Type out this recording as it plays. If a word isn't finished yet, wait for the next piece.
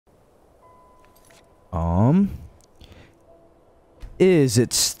Is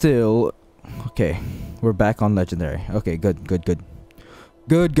it still... Okay, we're back on legendary. Okay, good.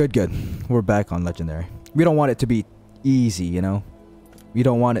 We're back on legendary. We don't want it to be easy, you know? We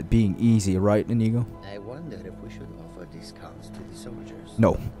don't want it being easy, right, Inigo? I wonder if we should offer discounts to the soldiers.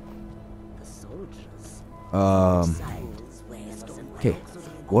 No. The soldiers. Okay,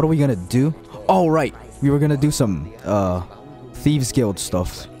 what are we gonna do? Oh, right. We were gonna do some, Thieves Guild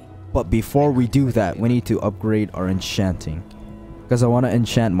stuff. But before we do that, we need to upgrade our enchanting. Because I want to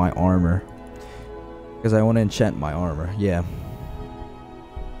enchant my armor. Yeah.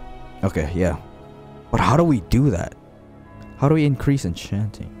 Okay, yeah. But how do we do that? How do we increase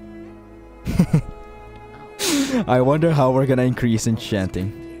enchanting? I wonder how we're gonna increase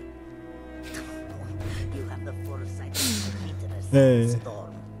enchanting. Hey.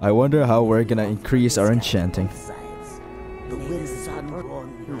 I wonder how we're gonna increase our enchanting. The winds are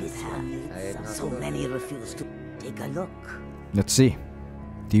born with hand. So many refuse to take a look. Let's see.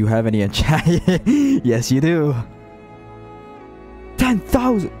 Do you have any enchant? Yes, you do.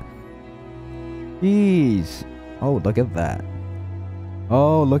 10,000. Jeez. Oh, look at that.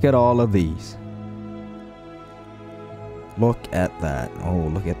 Oh, look at all of these. Look at that.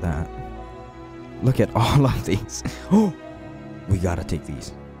 Oh, look at that. Look at all of these. Oh, we gotta take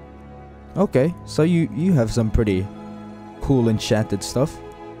these. Okay, so you have some pretty cool enchanted stuff.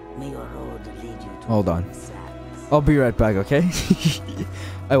 May your road lead you to Hold on. I'll be right back, okay?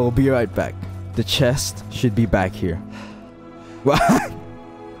 I will be right back. The chest should be back here. What?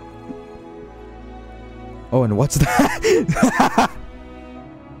 Oh, and what's that?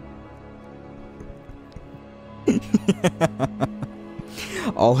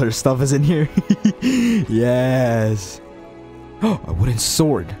 All her stuff is in here. Yes. Oh, a wooden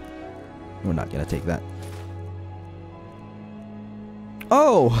sword. We're not gonna take that.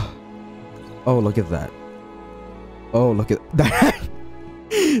 Oh. Oh, look at that. Oh, look at that.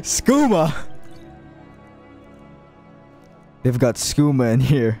 Skooma. They've got skooma in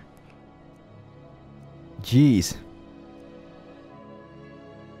here. Jeez.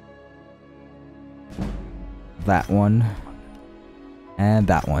 That one. And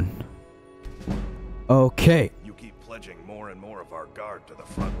that one. Okay. You keep pledging more and more of our guard to the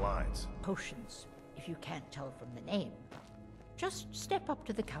front lines. Potions, if you can't tell from the name. Just step up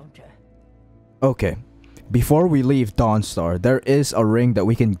to the counter. Okay. Before we leave Dawnstar, there is a ring that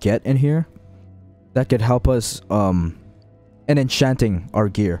we can get in here that could help us in enchanting our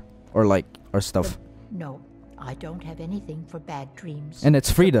gear or like our stuff. No, I don't have anything for bad dreams. And it's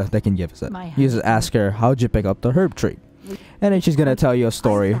Frida that can give us it. You just ask her, how'd you pick up the herb tree? And then she's gonna tell you a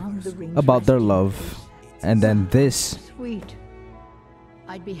story about their love. And then this. Sweet.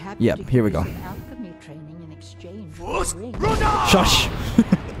 I'd be happy Yep, to here we give go. you some alchemy training in exchange for the ring. Shush!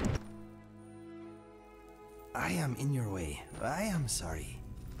 I am in your way. I am sorry.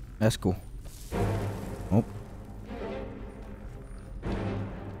 That's cool. Oh.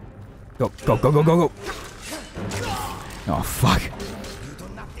 Go, go, go, go, go, go! Oh, fuck.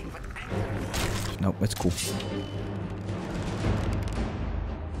 Nope, it's cool.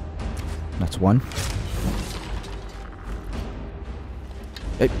 That's one.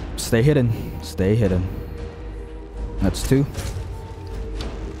 Hey, stay hidden. Stay hidden. That's two.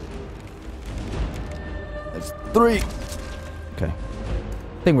 That's three. Okay.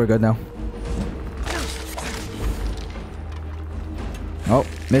 I think we're good now. Oh,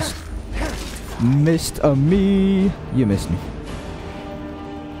 missed. Missed me. You missed me.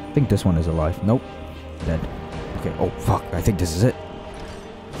 I think this one is alive. Nope. Dead. Okay. Oh, fuck. I think this is it.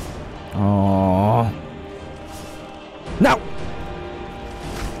 Oh. No!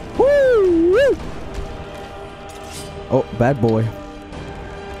 Woo! Woo! Oh, bad boy.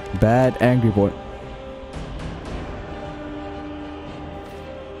 Bad angry boy.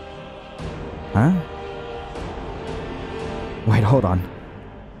 Huh? Wait, hold on.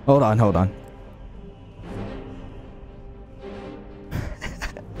 Hold on, hold on.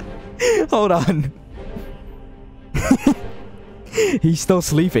 Hold on. He's still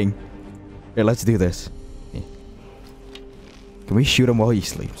sleeping. Here, let's do this. Can we shoot him while he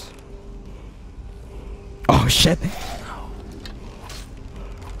sleeps? Oh, shit.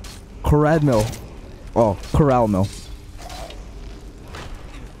 Corral mill. Oh, corral mill.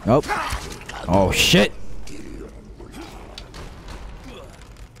 Nope. Oh, shit.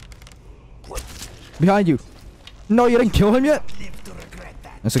 Behind you. No, you didn't kill him yet?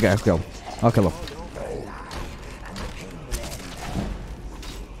 That's okay, I'll kill him. I'll kill him.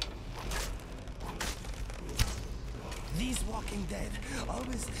 These walking dead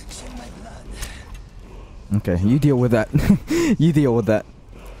always chill my blood. Okay, you deal with that. You deal with that.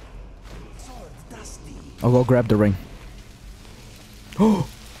 Sword dusty. I'll go grab the ring. Oh,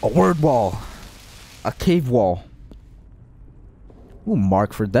 a word wall. A cave wall. Ooh,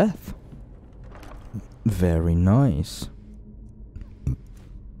 mark for death. Very nice.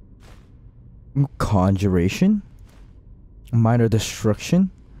 Conjuration. Minor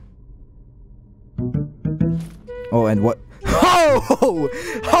destruction. Oh, and what? Ho!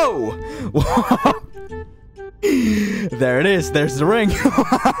 Ho! There it is. There's the ring.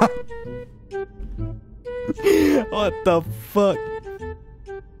 What the fuck?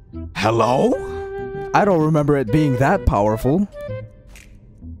 Hello? I don't remember it being that powerful.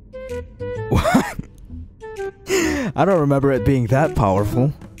 What? I don't remember it being that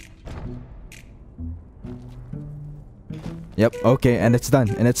powerful. Yep, okay, and it's done.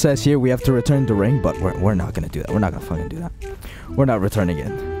 And it says here we have to return the ring, but we're not gonna do that. We're not gonna fucking do that. We're not returning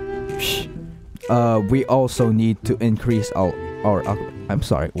it. Shh. We also need to increase our I'm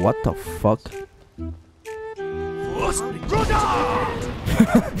sorry, what the fuck?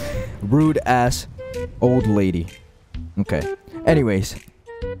 Rude ass old lady. Okay. Anyways,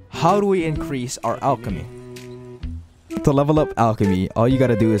 how do we increase our alchemy? To level up alchemy, all you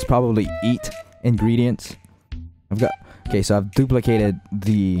gotta do is probably eat ingredients. Okay, so I've duplicated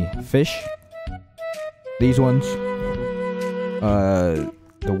the fish. These ones.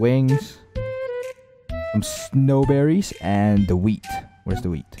 The wings. Some snowberries and the wheat. Where's the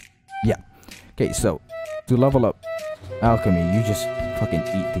wheat? Yeah. Okay, so to level up alchemy, you just fucking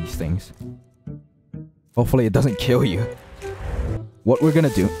eat these things. Hopefully it doesn't kill you. What we're gonna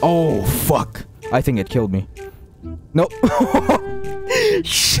do... Oh, fuck. I think it killed me. Nope.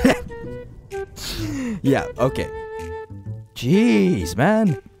 Shit. Yeah, okay. Jeez,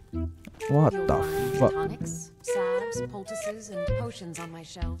 man. What the fuck? Tonics, salves, poultices, and potions on my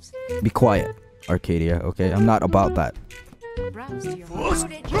shelves. Be quiet, Arcadia, okay? I'm not about that. Browse to your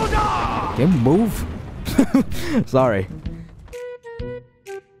Okay, move. Sorry.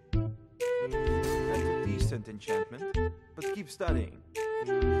 That's a decent enchantment, but keep studying.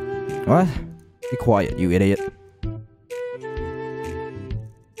 What? Be quiet, you idiot.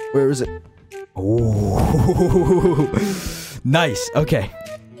 Where is it? Oh, nice. Okay.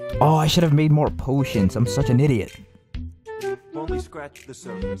 Oh, I should have made more potions. I'm such an idiot. Only scratch the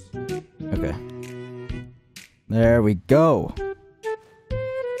surface. Okay. There we go.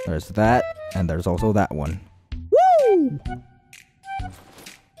 There's that, and there's also that one. Woo!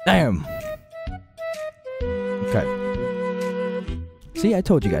 Damn. Okay. See, I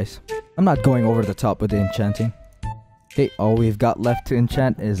told you guys. I'm not going over the top with the enchanting. Okay, all we've got left to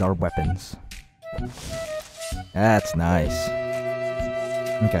enchant is our weapons. That's nice.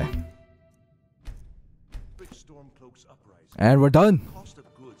 Okay. And we're done.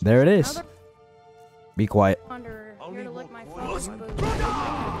 There it is. Be quiet.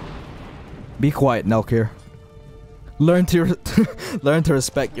 Be quiet, Nelkir. Learn to learn to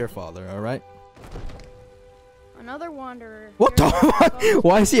respect your father, alright? Another wanderer. What the fuck?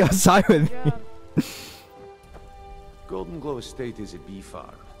 Why is he outside with me? Golden Glow Estate is a bee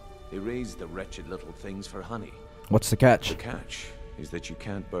farm. They raise the wretched little things for honey. What's the catch? The catch is that you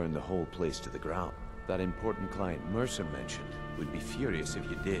can't burn the whole place to the ground. That important client Mercer mentioned would be furious if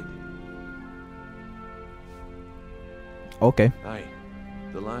you did. Okay. Aye.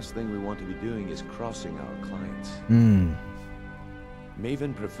 The last thing we want to be doing is crossing our clients.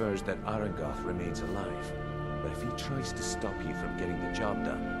 Maven prefers that Arangoth remains alive, but if he tries to stop you from getting the job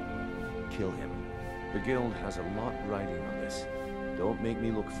done, kill him. The guild has a lot riding on this. Don't make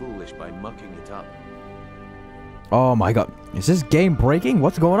me look foolish by mucking it up. Oh my god. Is this game breaking?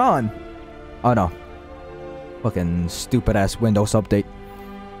 What's going on? Oh no. Fucking stupid ass Windows update.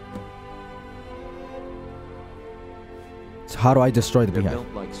 So how do I destroy the They're beehive?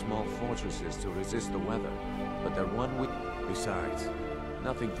 built like small fortresses to resist the weather, but they're one week. Besides,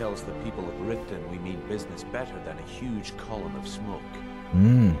 nothing tells the people of Riften we mean business better than a huge column of smoke.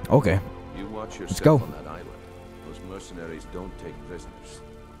 Okay. You watch yourself Let's go. on that island. Those mercenaries don't take prisoners.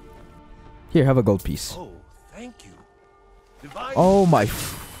 Here, have a gold piece. Oh, thank you. Divine. Oh my.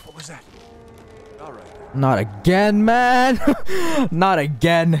 What was that? All right. Not again, man. Not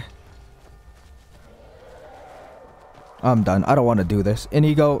again. I'm done. I don't want to do this.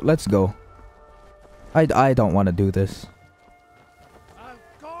 Inigo, let's go. I don't want to do this.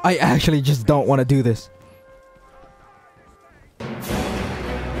 I actually just don't want to do this.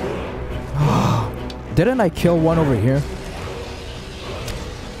 Didn't I kill one over here?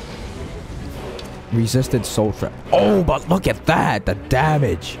 Resisted soul trap. Oh, but look at that. The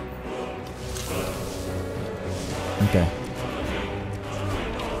damage. Okay.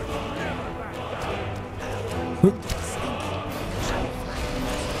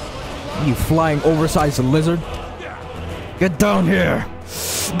 You flying oversized lizard. Get down here.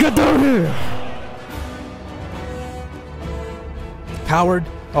 Get down here. Coward.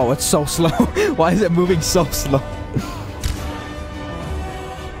 Oh, it's so slow. Why is it moving so slow?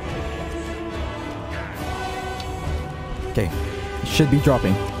 Okay. It should be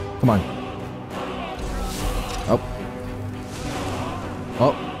dropping. Come on. Oh.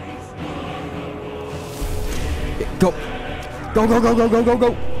 Oh. Go. Go, go, go, go, go, go,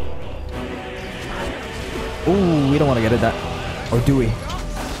 go. Ooh, we don't want to get at that. Or do we?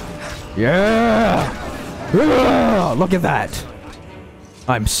 Yeah! Yeah! Look at that.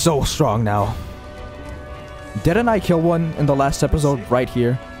 I'm so strong now. Didn't I kill one in the last episode right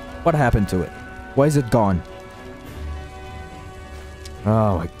here? What happened to it? Why is it gone?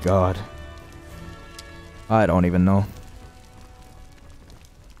 Oh my god. I don't even know.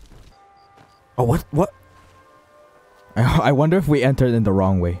 Oh, what? What? I wonder if we entered in the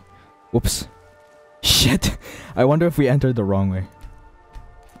wrong way. Whoops. Shit. I wonder if we entered the wrong way.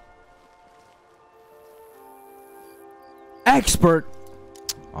 Expert!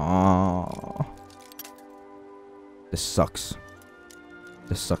 Oh. This sucks.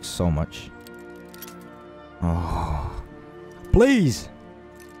 This sucks so much. Oh. Please!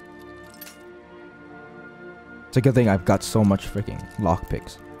 It's a good thing I've got so much freaking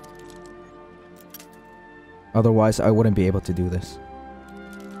lockpicks. Otherwise, I wouldn't be able to do this.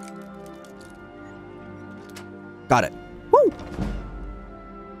 Got it. Woo!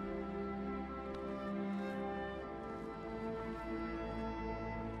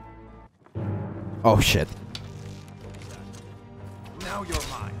 Oh shit. Now you're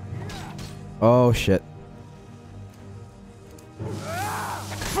mine. Oh shit.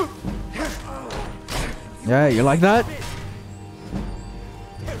 Yeah, you like that?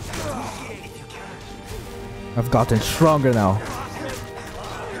 I've gotten stronger now.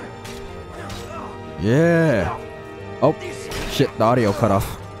 Yeah. Oh, shit, the audio cut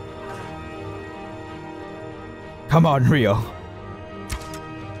off. Come on, Rio.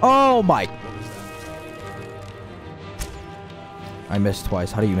 Oh my. I missed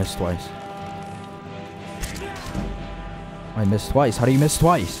twice. How do you miss twice? I missed twice. How do you miss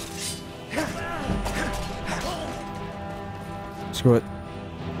twice? Screw it.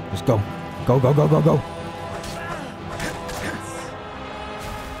 Just go. Go, go, go, go, go.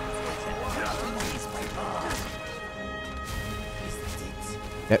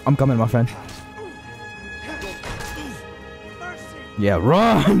 Yeah, I'm coming, my friend. Yeah,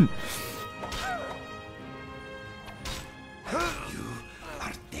 run!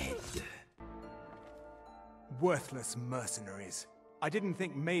 Worthless mercenaries. I didn't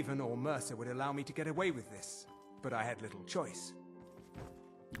think Maven or Mercer would allow me to get away with this, but I had little choice.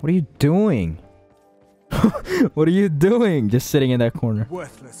 What are you doing? What are you doing? Just sitting in that corner.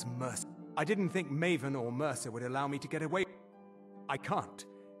 Worthless Mercer. I didn't think Maven or Mercer would allow me to get away. I can't.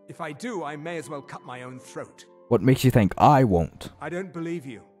 If I do, I may as well cut my own throat. What makes you think I won't? I don't believe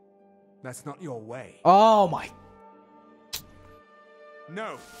you. That's not your way. Oh my.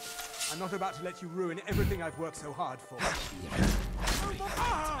 No. I'm not about to let you ruin everything I've worked so hard for.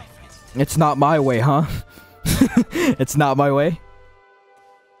 It's not my way, huh? It's not my way.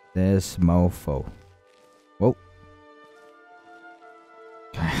 This mofo. Whoa.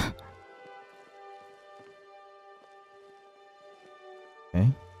 Okay.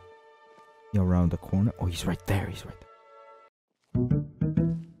 You're around the corner. Oh, he's right there. He's right there.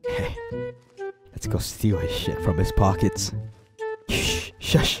 Hey. Let's go steal his shit from his pockets. Shh.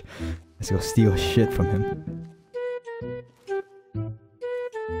 Shush. Let's go steal his shit from him.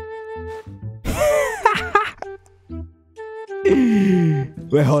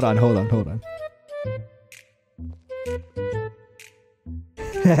 Wait, hold on.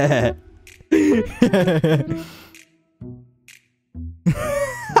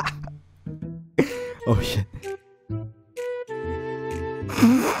 Oh shit.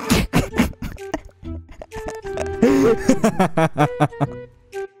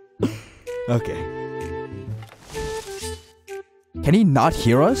 Okay. Can he not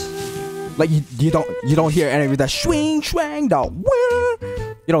hear us? Like you don't hear any of that swing swang da wah.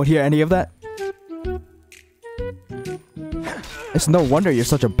 You don't hear any of that? It's no wonder you're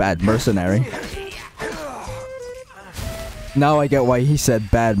such a bad mercenary. Now I get why he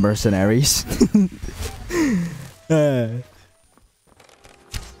said bad mercenaries. I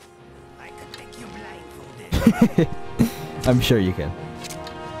could make you blindfolded. I'm sure you can.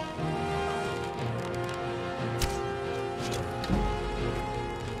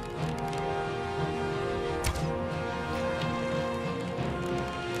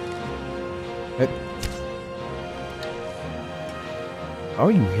 How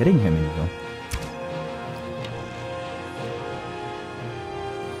are you hitting him, Inigo?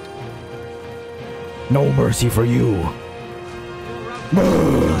 No mercy for you.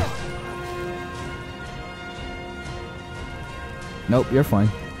 Nope, you're fine.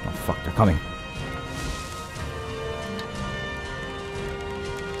 Oh fuck, they're coming.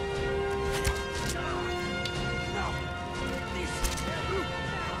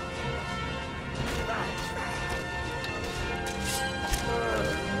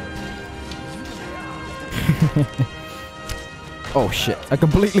 Oh shit, I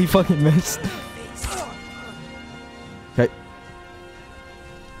completely fucking missed. Okay.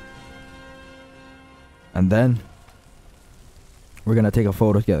 And then we're gonna take a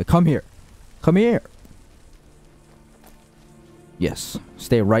photo together. Come here. Come here. Yes.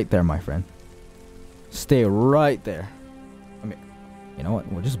 Stay right there, my friend. Stay right there. I mean, you know what?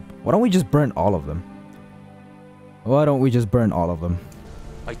 Why don't we just burn all of them? Why don't we just burn all of them?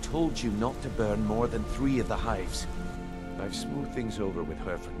 I told you not to burn more than 3 of the hives. I've smoothed things over with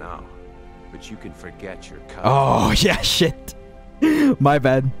her for now, but you can forget your cousin. Oh, yeah, shit. My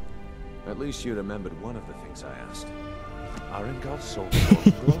bad. At least you remembered one of the things I asked. Arengar sold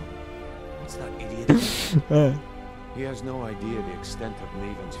bro? What's that idiot? He has no idea the extent of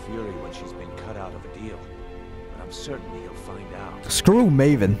Maven's fury when she's been cut out of a deal. But I'm certain he'll find out. Screw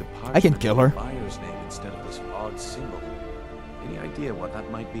Maven. I can kill her. Buyer's name instead of this odd symbol. Any idea what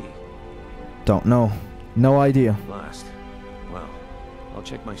that might be? Don't know. No idea. Blast. Well, I'll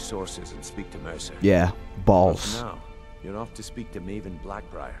check my sources and speak to Mercer. Yeah, balls. But now, you're off to speak to Maven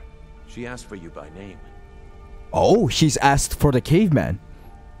Blackbriar. She asked for you by name. Oh, she's asked for the caveman.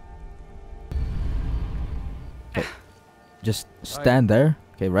 Okay. Just stand there.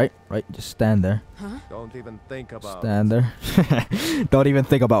 Okay, right? Just stand there. Huh? Don't even think about Stand there. Don't even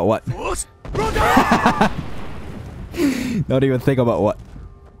think about what. Don't even think about what.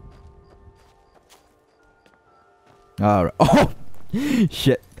 Alright. Oh!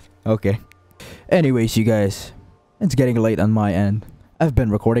 Shit. Okay. Anyways, you guys. It's getting late on my end. I've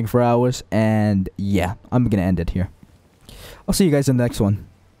been recording for hours, and yeah, I'm gonna end it here. I'll see you guys in the next one.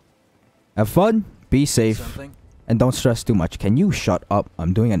 Have fun, be safe, and don't stress too much. Can you shut up?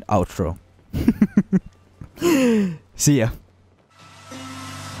 I'm doing an outro. See ya.